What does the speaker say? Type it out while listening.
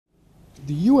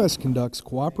The U.S. conducts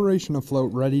Cooperation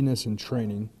Afloat Readiness and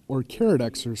Training, or CARAT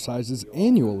exercises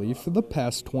annually for the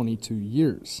past 22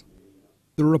 years.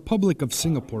 The Republic of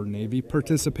Singapore Navy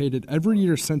participated every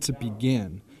year since it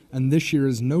began, and this year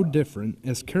is no different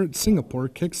as CARAT Singapore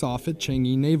kicks off at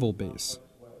Changi Naval Base.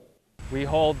 We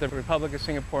hold the Republic of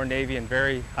Singapore Navy in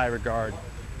very high regard.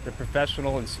 They're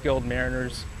professional and skilled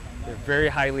mariners. They're very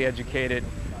highly educated.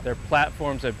 Their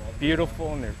platforms are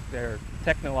beautiful and they're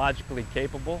technologically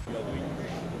capable.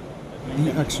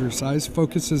 The exercise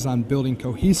focuses on building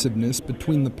cohesiveness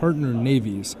between the partner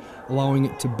navies, allowing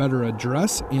it to better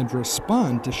address and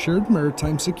respond to shared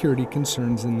maritime security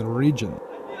concerns in the region.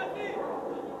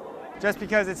 Just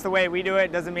because it's the way we do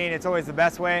it doesn't mean it's always the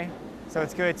best way. So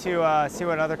it's good to see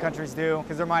what other countries do,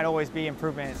 because there might always be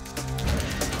improvement.